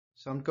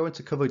So I'm going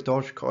to cover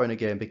Dogecoin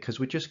again because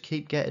we just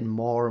keep getting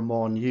more and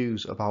more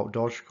news about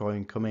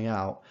Dogecoin coming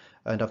out,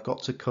 and I've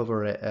got to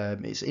cover it.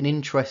 It's an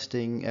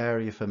interesting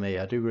area for me.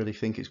 I do really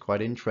think it's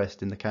quite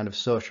interesting, the kind of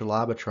social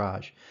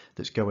arbitrage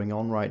that's going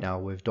on right now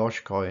with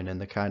Dogecoin and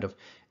the kind of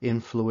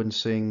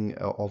influencing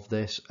of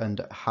this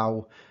and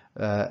how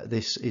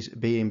this is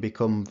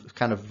become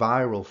kind of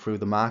viral through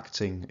the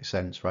marketing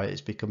sense, right?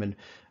 It's becoming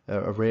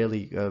a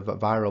really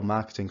viral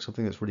marketing,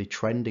 something that's really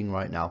trending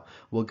right now.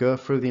 We'll go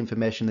through the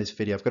information in this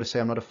video. I've got to say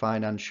I'm not a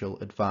financial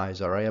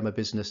advisor. I am a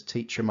business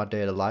teacher in my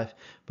daily life,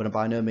 but I'm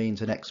by no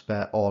means an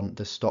expert on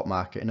the stock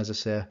market. And as I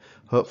say,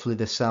 hopefully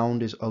the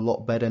sound is a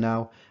lot better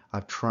now.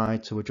 I've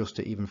tried to adjust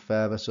it even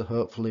further, so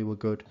hopefully we're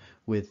good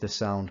with the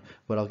sound.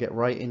 But I'll get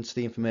right into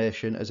the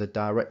information as a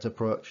direct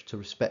approach to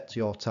respect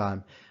your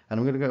time. And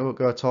I'm going to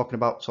go talking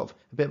about sort of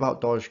a bit about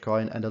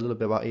Dogecoin and a little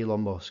bit about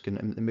Elon Musk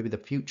and maybe the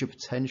future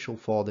potential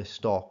for this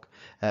stock,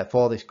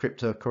 for this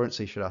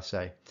cryptocurrency, should I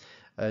say.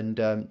 And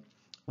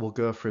we'll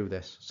go through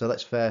this. So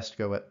let's first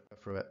go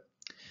through it.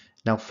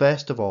 Now,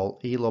 first of all,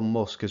 Elon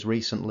Musk has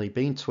recently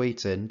been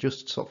tweeting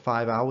just sort of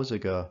 5 hours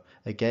ago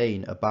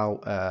again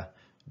about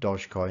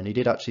Dogecoin. He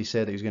did actually say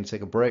that he was going to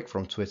take a break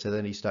from Twitter,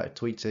 then he started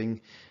tweeting,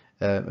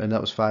 and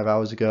that was 5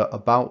 hours ago,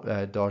 about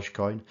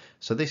Dogecoin.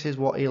 So this is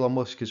what Elon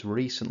Musk has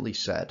recently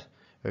said,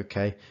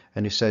 okay?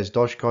 And he says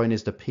Dogecoin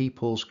is the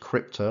people's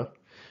crypto.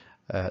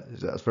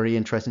 That's very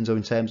interesting. So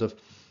in terms of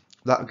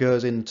that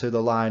goes into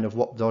the line of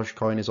what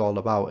Dogecoin is all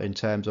about, in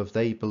terms of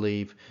they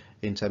believe,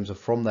 in terms of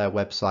from their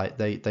website,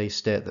 they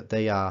state that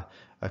they are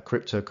a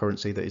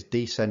cryptocurrency that is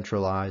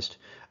decentralized,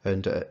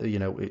 and you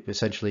know,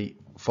 essentially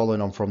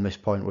following on from this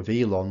point with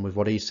Elon, with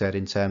what he said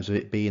in terms of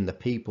it being the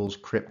people's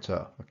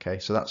crypto. Okay,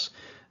 so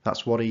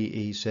that's what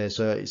he says.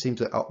 So it seems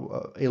that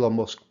Elon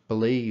Musk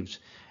believes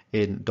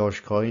in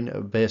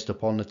Dogecoin based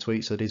upon the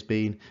tweets that he's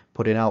been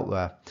putting out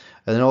there.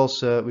 And then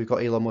also we've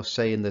got Elon Musk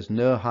saying there's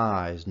no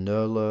highs,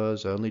 no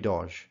lows, only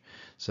Doge.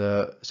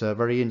 So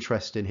very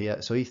interesting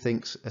here. So he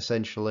thinks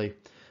essentially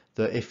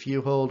that if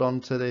you hold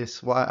on to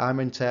this, what I'm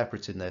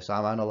interpreting this,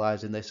 I'm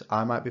analysing this,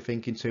 I might be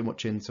thinking too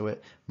much into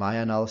it. My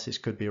analysis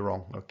could be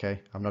wrong, okay?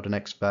 I'm not an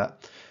expert,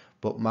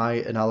 but my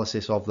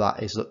analysis of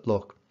that is that,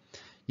 look,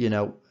 you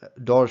know,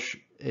 Dogecoin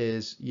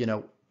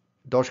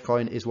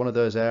is one of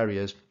those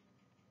areas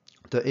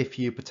that if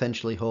you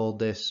potentially hold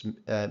this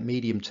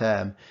medium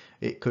term,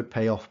 it could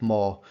pay off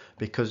more,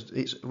 because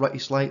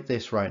it's like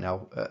this right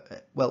now.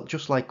 Well,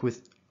 just like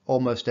with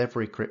almost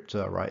every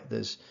crypto, right?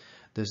 There's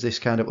this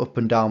kind of up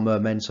and down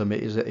momentum.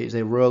 It's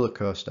a roller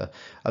coaster.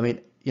 I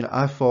mean, you know,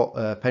 I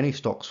thought penny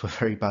stocks were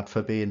very bad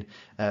for being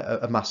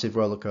a massive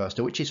roller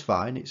coaster, which is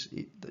fine.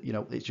 You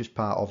know, it's just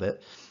part of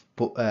it.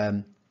 But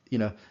you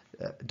know,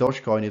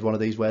 Dogecoin is one of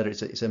these where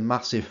it's a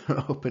massive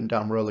up and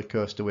down roller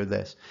coaster with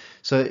this.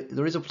 So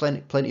there is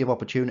plenty of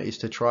opportunities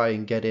to try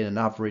and get in and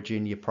average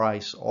in your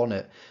price on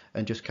it,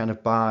 and just kind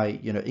of buy,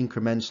 you know,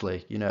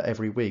 incrementally, you know,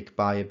 every week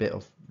buy a bit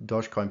of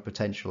Dogecoin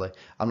potentially.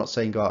 I'm not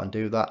saying go out and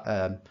do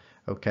that.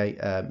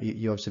 Okay,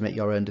 you obviously make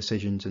your own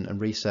decisions and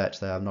research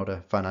there. I'm not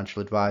a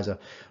financial advisor,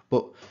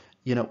 but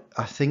you know,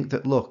 I think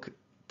that, look,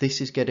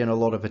 this is getting a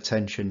lot of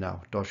attention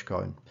now,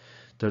 Dogecoin.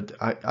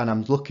 And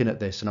I'm looking at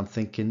this and I'm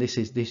thinking this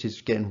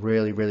is getting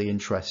really, really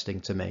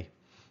interesting to me.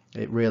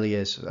 It really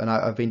is, and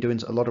I've been doing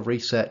a lot of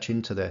research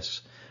into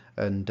this,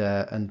 and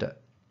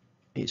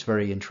it's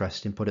very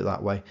interesting, put it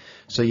that way.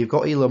 So you've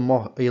got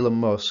Elon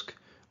Musk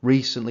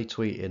recently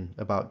tweeting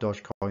about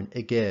Dogecoin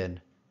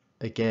again.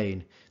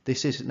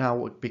 This is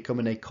now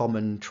becoming a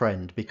common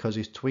trend, because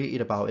he's tweeted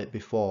about it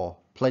before,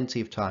 plenty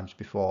of times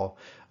before,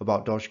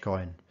 about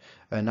Dogecoin,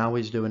 and now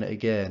he's doing it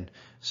again.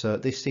 So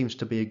this seems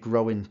to be a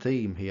growing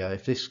theme here.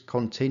 If this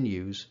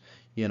continues,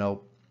 you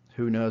know,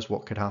 who knows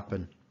what could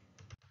happen.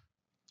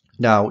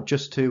 Now,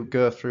 just to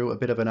go through a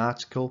bit of an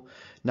article.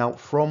 Now,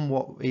 from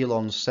what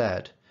Elon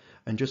said,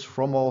 and just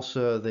from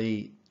also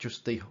the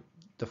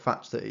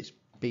fact that it's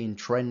been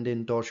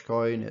trending,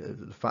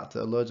 Dogecoin, the fact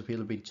that loads of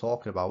people have been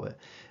talking about it,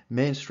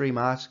 mainstream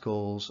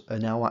articles are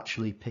now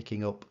actually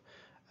picking up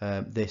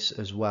this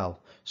as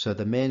well. So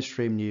the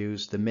mainstream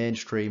news, the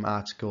mainstream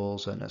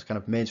articles, and it's kind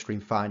of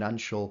mainstream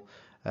financial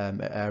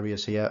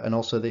areas here, and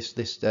also this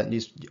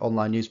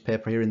online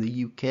newspaper here in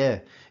the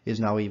UK is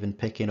now even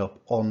picking up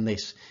on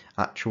this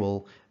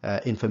actual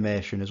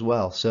information as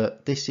well. So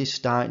this is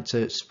starting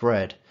to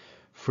spread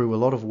through a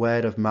lot of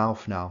word of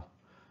mouth now,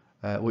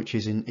 which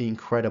is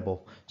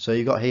incredible. So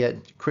you got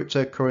here,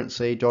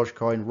 cryptocurrency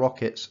Dogecoin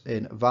rockets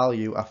in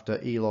value after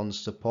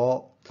Elon's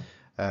support.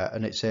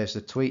 And it says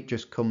the tweet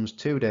just comes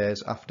 2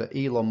 days after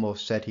Elon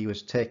Musk said he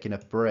was taking a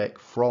break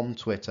from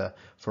Twitter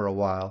for a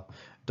while.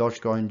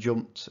 Dogecoin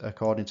jumped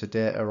according to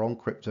data on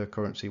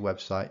cryptocurrency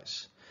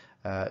websites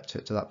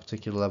to that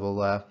particular level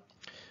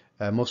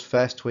there. Musk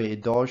first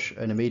tweeted Doge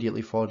and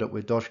immediately followed up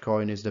with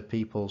Dogecoin is the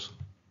people's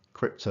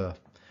crypto.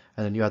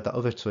 And then you had that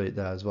other tweet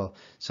there as well.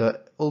 So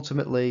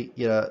ultimately,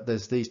 you know,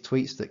 there's these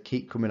tweets that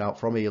keep coming out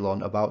from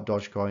Elon about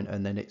Dogecoin,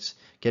 and then it's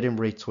getting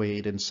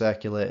retweeted and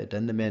circulated,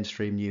 and the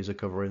mainstream news are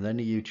covering, then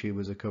the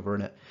YouTubers are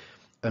covering it.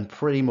 and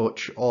pretty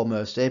much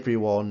almost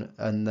everyone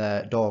and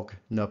their dog,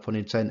 no pun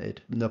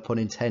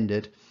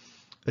intended,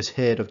 has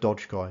heard of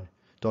Dogecoin.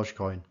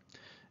 Dogecoin.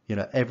 You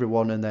know,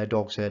 everyone and their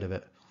dog's heard of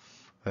it.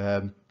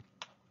 Um,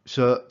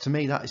 so to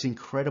me, that is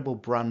incredible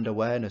brand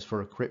awareness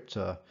for a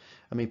crypto.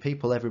 I mean,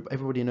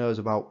 everybody knows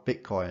about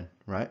Bitcoin,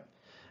 right?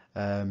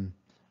 Um,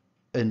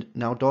 and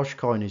now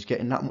Dogecoin is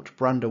getting that much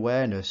brand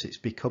awareness. It's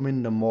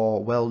becoming the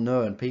more well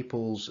known.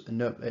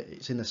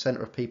 It's in the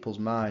center of people's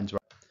minds.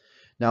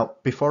 Now,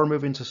 before I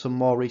move into some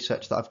more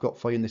research that I've got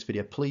for you in this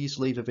video, please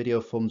leave the video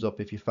a thumbs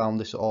up if you found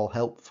this at all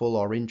helpful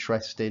or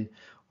interesting,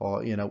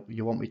 or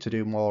you want me to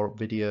do more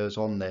videos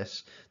on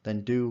this.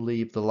 Then do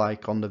leave the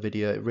like on the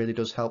video. It really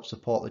does help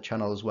support the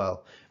channel as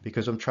well,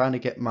 because I'm trying to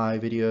get my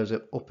videos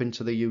up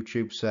into the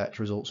YouTube search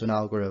results and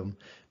algorithm,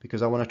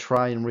 because I want to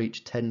try and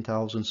reach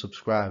 10,000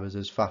 subscribers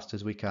as fast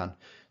as we can.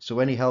 So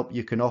any help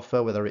you can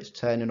offer, whether it's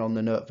turning on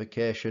the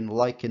notification,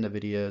 liking the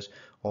videos,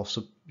 or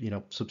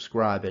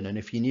subscribing. And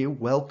if you're new,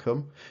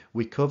 welcome.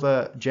 We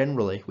cover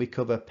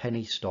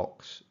penny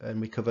stocks,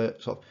 and we cover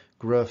sort of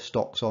growth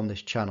stocks on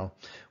this channel.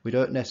 We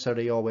don't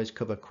necessarily always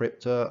cover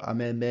crypto. I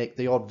may make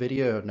the odd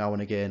video now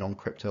and again on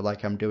crypto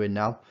like I'm doing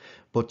now,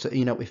 but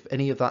if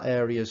any of that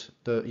areas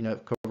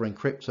that covering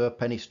crypto,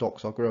 penny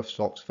stocks or growth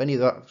stocks, if any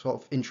of that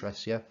sort of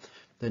interests you,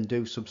 then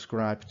do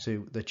subscribe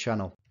to the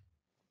channel.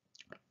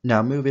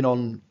 Now, moving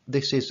on,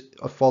 this is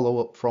a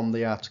follow-up from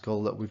the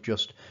article that we've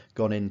just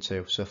gone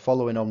into. So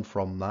following on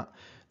from that,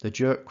 the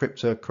jerk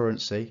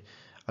cryptocurrency,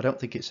 I don't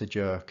think it's a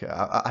jerk.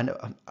 I know,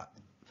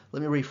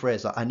 let me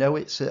rephrase that. I know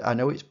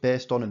it's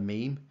based on a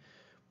meme,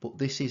 but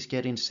this is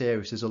getting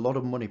serious. There's a lot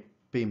of money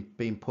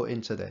being put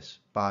into this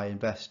by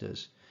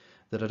investors,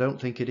 that I don't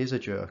think it is a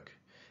jerk.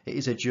 It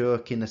is a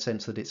jerk in the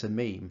sense that it's a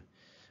meme,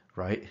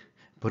 right?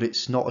 But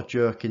it's not a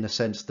jerk in the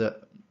sense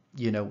that,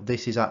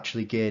 this is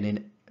actually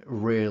gaining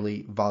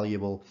really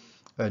valuable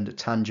and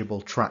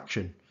tangible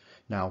traction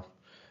now.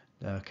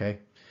 Okay,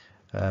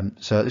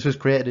 so this was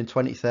created in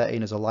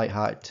 2013 as a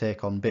light-hearted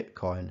take on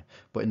Bitcoin,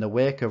 but in the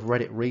wake of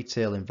Reddit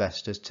retail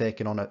investors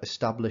taking on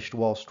established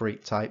Wall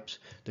Street types,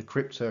 the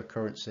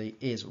cryptocurrency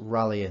is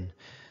rallying.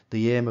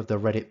 The aim of the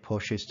Reddit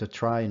push is to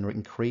try and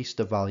increase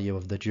the value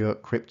of the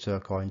jerk crypto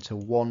coin to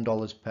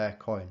 $1 per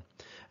coin,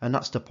 and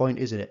that's the point,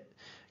 isn't it?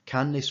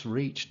 Can this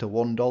reach to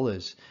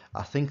 $1?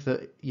 I think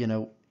that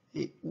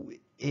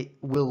it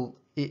will.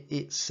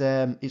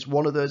 It's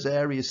one of those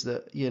areas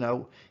that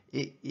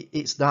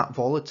it's that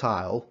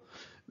volatile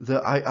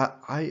that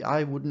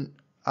I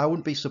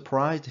wouldn't be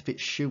surprised if it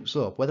shoots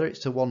up. Whether it's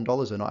to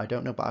 $1 or not, I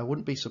don't know, but I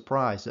wouldn't be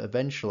surprised that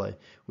eventually,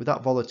 with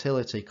that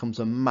volatility, comes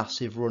a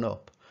massive run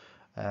up,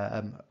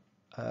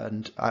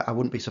 and I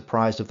wouldn't be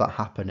surprised of that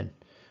happening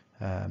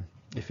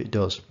if it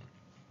does.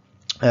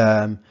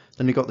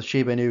 Then you've got the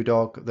Shiba Inu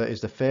dog that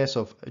is the face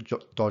of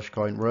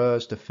Dogecoin,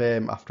 rose to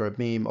fame after a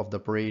meme of the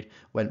breed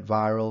went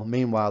viral.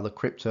 Meanwhile, the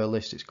crypto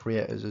lists its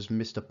creators as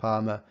Mr.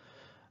 Palmer,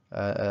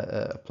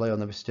 a play on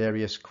the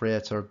mysterious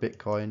creator of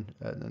Bitcoin.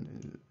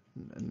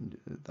 And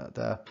that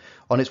there.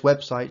 On its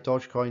website,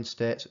 Dogecoin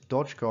states,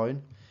 Dogecoin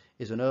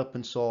is an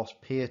open source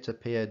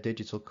peer-to-peer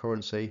digital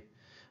currency.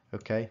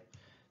 Okay.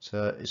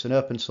 So it's an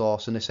open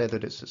source, and they say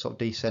that it's sort of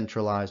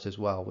decentralized as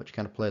well, which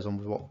kind of plays on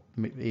with what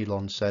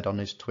Elon said on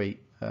his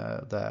tweet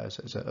there.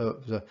 It's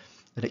an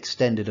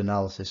extended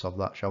analysis of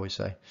that, shall we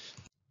say.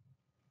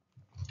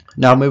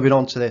 Now, moving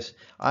on to this,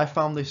 I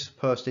found this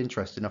post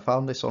interesting. I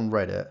found this on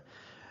Reddit,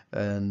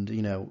 and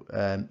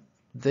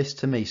this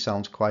to me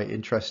sounds quite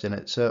interesting.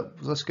 So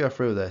let's go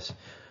through this.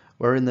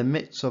 We're in the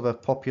midst of a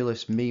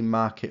populist meme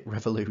market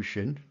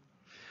revolution.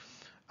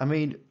 I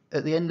mean,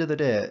 at the end of the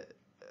day,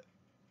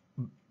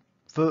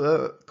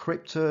 for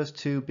cryptos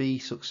to be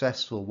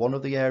successful, one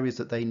of the areas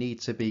that they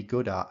need to be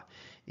good at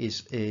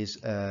is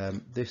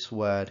this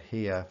word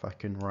here, if I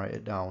can write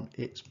it down.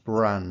 It's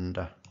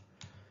brand,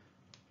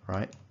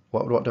 right?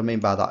 What do I mean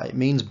by that? It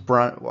means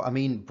brand. I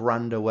mean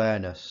brand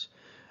awareness.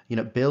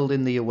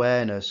 Building the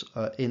awareness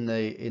in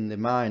the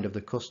mind of the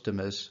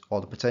customers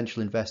or the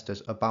potential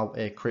investors about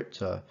a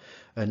crypto,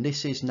 and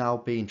this is now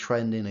being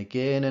trending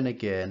again and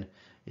again.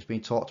 It's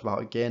been talked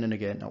about again and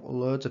again. Now,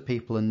 loads of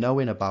people are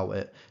knowing about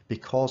it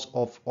because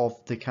of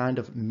the kind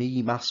of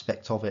meme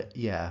aspect of it.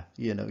 Yeah,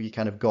 you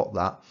kind of got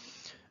that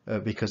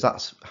because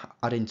that's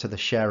adding to the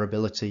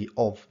shareability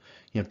of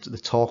the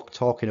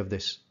talking of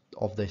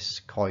this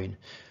coin.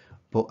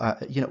 But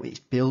it's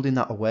building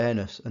that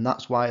awareness, and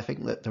that's why I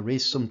think that there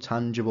is some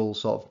tangible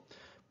sort of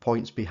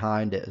points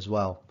behind it as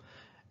well.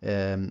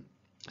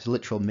 It's a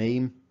literal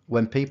meme.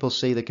 When people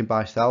see they can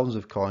buy thousands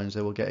of coins,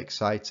 they will get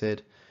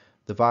excited.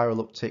 The viral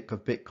uptick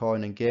of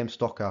Bitcoin and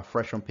GameStop are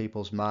fresh on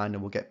people's mind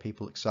and will get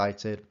people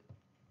excited.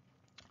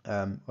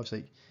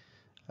 Obviously,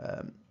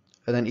 and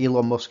then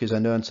Elon Musk is a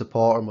known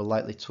supporter and will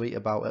likely tweet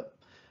about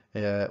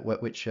it,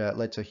 which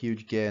led to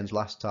huge gains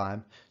last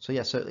time. So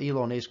yeah, so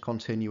Elon is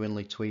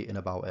continually tweeting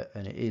about it,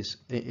 and it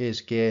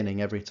is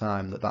gaining every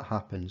time that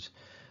happens.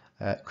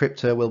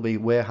 Crypto will be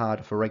way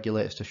harder for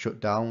regulators to shut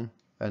down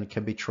and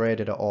can be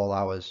traded at all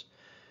hours.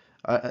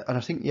 And I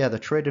think, yeah, the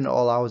trading at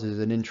all hours is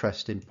an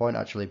interesting point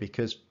actually,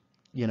 because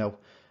you know,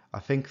 I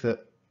think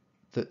that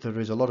there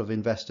is a lot of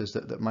investors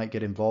that might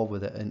get involved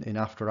with it in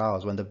after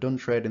hours when they've done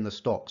trading the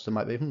stocks. They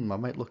might be, I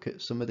might look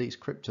at some of these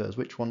cryptos.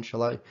 Which one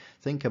shall I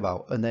think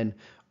about? And then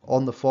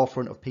on the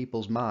forefront of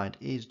people's mind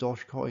is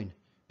Dogecoin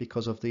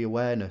because of the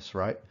awareness,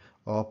 right?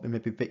 Or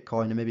maybe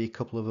Bitcoin and maybe a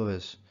couple of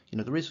others. You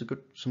know, there is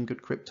some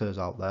good cryptos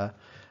out there.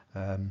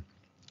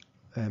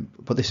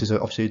 But this is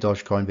obviously a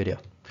Dogecoin video.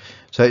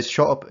 So it's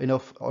shot up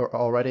enough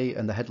already,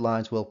 and the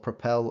headlines will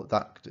propel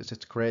that.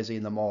 It's crazy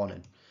in the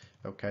morning.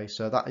 Okay,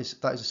 so that is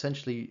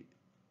essentially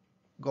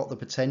got the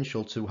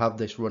potential to have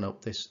this run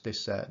up, this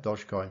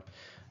Dogecoin.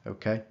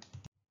 Okay,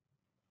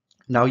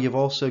 now you've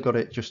also got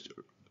it just,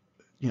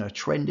 you know,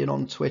 trending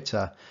on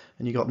Twitter,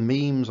 and you got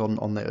memes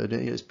on there.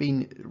 It's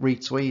been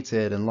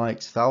retweeted and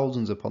liked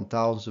thousands upon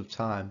thousands of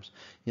times.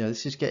 You know,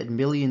 this is getting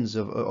millions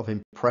of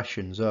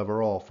impressions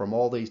overall from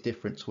all these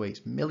different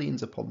tweets,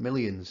 millions upon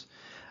millions.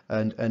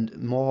 And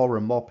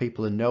more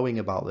people are knowing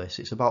about this.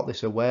 It's about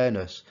this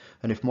awareness,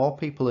 and if more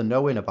people are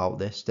knowing about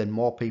this, then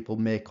more people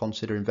may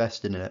consider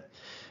investing in it.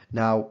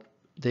 Now,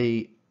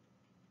 the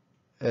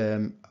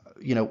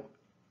you know,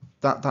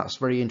 that's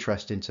very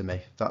interesting to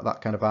me,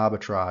 that kind of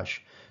arbitrage.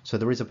 So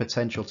there is a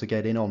potential to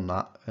get in on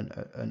that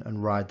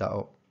and ride that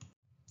up.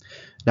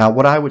 Now,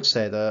 what I would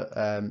say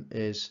though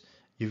is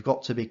you've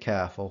got to be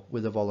careful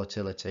with the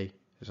volatility.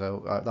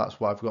 So that's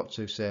what I've got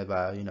to say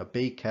there. You know,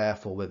 be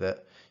careful with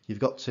it. You've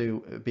got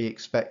to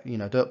you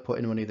know, don't put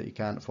in money that you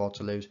can't afford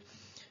to lose.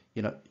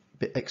 You know,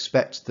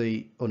 expect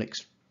the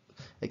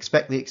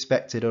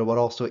expected, or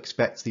also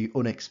expect the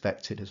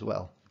unexpected as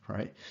well,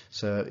 right?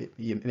 So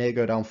you may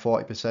go down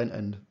 40%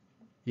 and,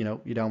 you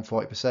know, you're down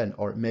 40%,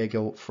 or it may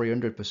go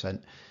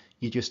 300%.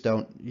 You just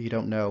don't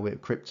know.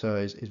 Crypto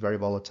is very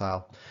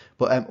volatile.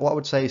 But what I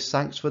would say is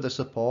thanks for the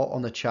support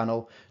on the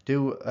channel.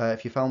 Do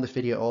if you found this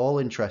video at all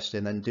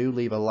interesting, then do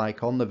leave a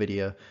like on the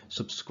video,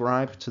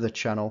 subscribe to the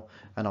channel,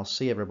 and I'll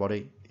see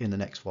everybody in the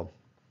next one.